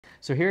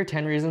So here are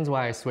 10 reasons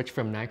why I switched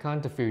from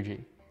Nikon to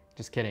Fuji.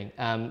 Just kidding.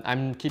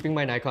 I'm keeping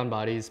my Nikon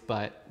bodies,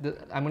 but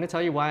I'm gonna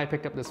tell you why I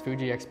picked up this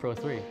Fuji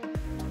X-Pro3.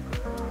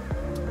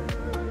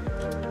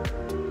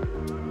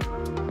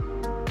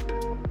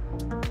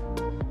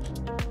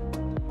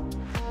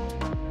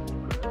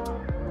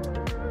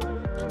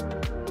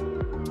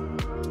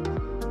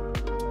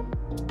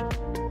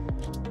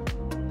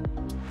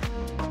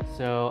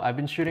 So I've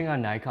been shooting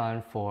on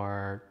Nikon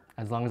for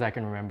as long as I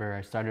can remember.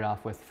 I started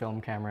off with film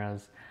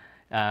cameras,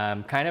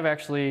 kind of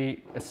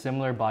actually a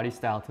similar body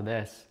style to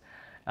this.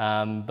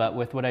 But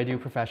with what I do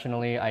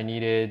professionally, I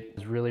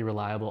needed really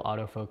reliable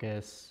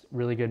autofocus,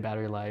 really good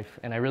battery life,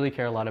 and I really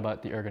care a lot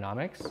about the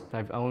ergonomics.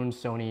 I've owned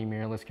Sony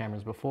mirrorless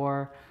cameras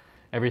before,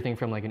 everything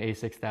from like an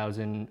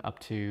a6000 up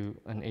to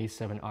an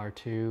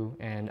a7R2,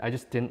 and I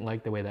just didn't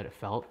like the way that it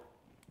felt.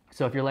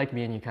 So if you're like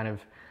me and you kind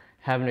of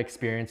have an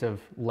experience of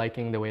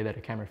liking the way that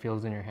a camera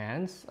feels in your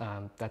hands,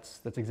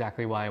 that's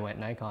exactly why I went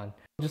Nikon.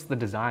 Just the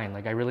design,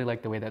 like I really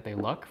like the way that they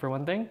look for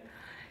one thing.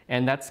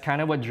 And that's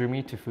kind of what drew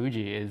me to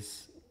Fuji,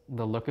 is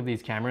the look of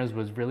these cameras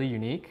was really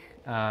unique.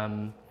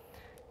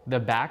 The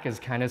back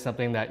is kind of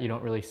something that you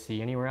don't really see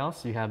anywhere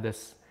else. You have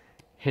this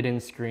hidden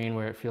screen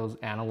where it feels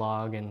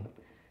analog, and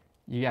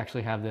you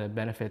actually have the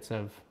benefits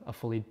of a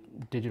fully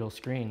digital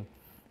screen.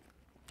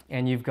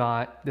 And you've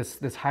got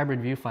this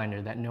hybrid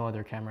viewfinder that no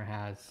other camera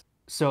has.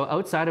 So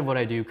outside of what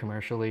I do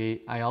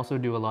commercially, I also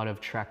do a lot of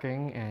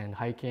trekking and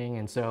hiking,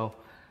 and so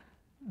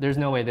there's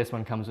no way this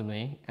one comes with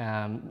me.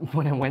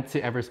 When I went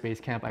to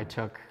Everspace Camp, I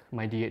took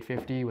my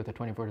D850 with a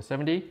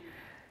 24-70.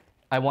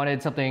 I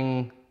wanted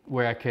something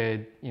where I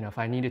could, you know, if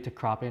I needed to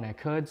crop in, I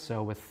could.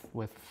 So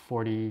with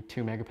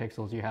 42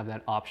 megapixels, you have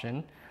that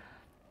option.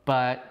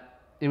 But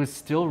it was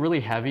still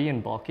really heavy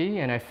and bulky,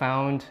 and I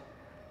found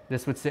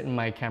this would sit in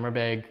my camera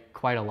bag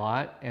quite a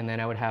lot, and then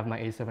I would have my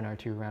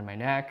a7R2 around my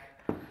neck,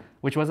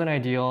 which wasn't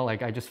ideal.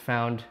 Like I just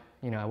found,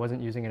 you know, I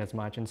wasn't using it as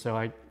much, and so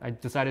I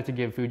decided to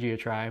give Fuji a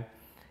try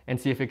and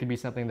see if it could be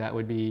something that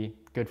would be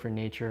good for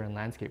nature and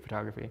landscape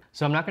photography.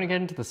 So I'm not gonna get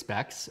into the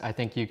specs. I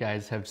think you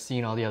guys have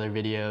seen all the other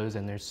videos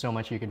and there's so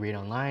much you could read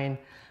online,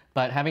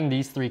 but having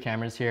these three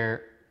cameras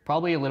here,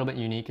 probably a little bit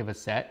unique of a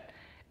set.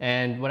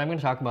 And what I'm gonna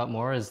talk about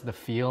more is the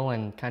feel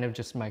and kind of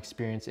just my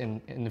experience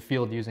in the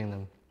field using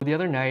them. The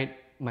other night,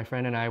 my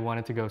friend and I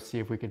wanted to go see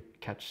if we could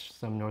catch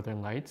some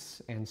northern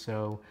lights, and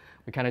so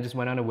we kind of just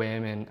went on a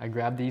whim, and I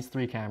grabbed these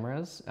three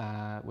cameras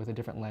with a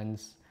different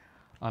lens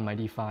on my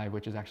D5,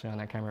 which is actually on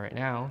that camera right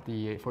now,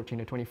 the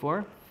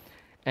 14-24.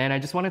 And I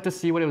just wanted to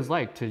see what it was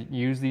like to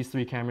use these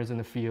three cameras in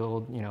the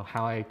field, you know,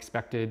 how I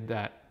expected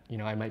that, you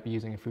know, I might be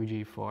using a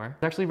Fuji for. I was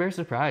actually very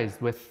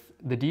surprised with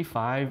the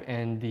D5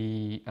 and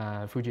the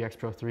Fuji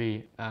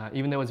X-Pro3.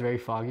 Even though it was very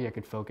foggy, I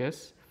could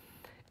focus.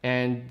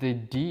 And the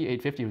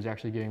D850 was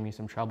actually giving me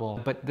some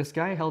trouble. But this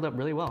guy held up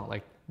really well.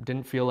 Like,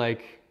 didn't feel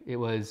like it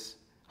was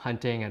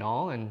hunting at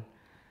all, and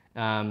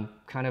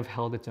kind of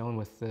held its own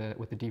with the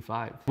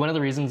D5. One of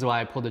the reasons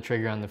why I pulled the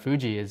trigger on the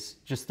Fuji is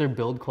just their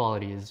build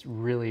quality is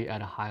really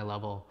at a high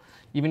level.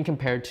 Even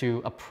compared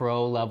to a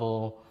pro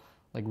level,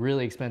 like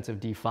really expensive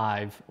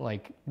D5,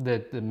 like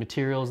the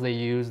materials they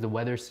use, the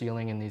weather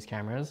sealing in these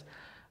cameras,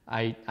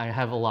 I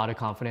have a lot of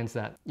confidence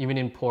that even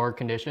in poor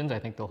conditions, I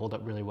think they'll hold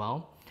up really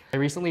well. I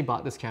recently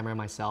bought this camera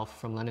myself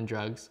from London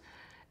Drugs.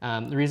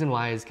 The reason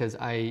why is because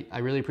I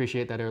really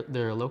appreciate that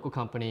they're a local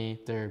company,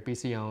 they're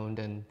BC owned,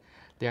 and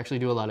they actually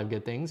do a lot of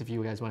good things. If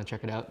you guys want to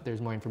check it out,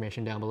 there's more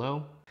information down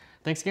below.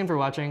 Thanks again for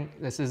watching.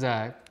 This is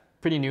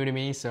pretty new to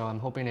me, so I'm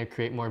hoping to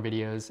create more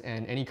videos,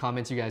 and any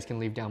comments you guys can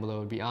leave down below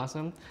would be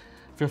awesome.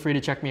 Feel free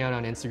to check me out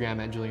on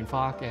Instagram at Julian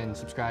and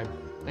subscribe.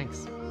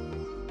 Thanks.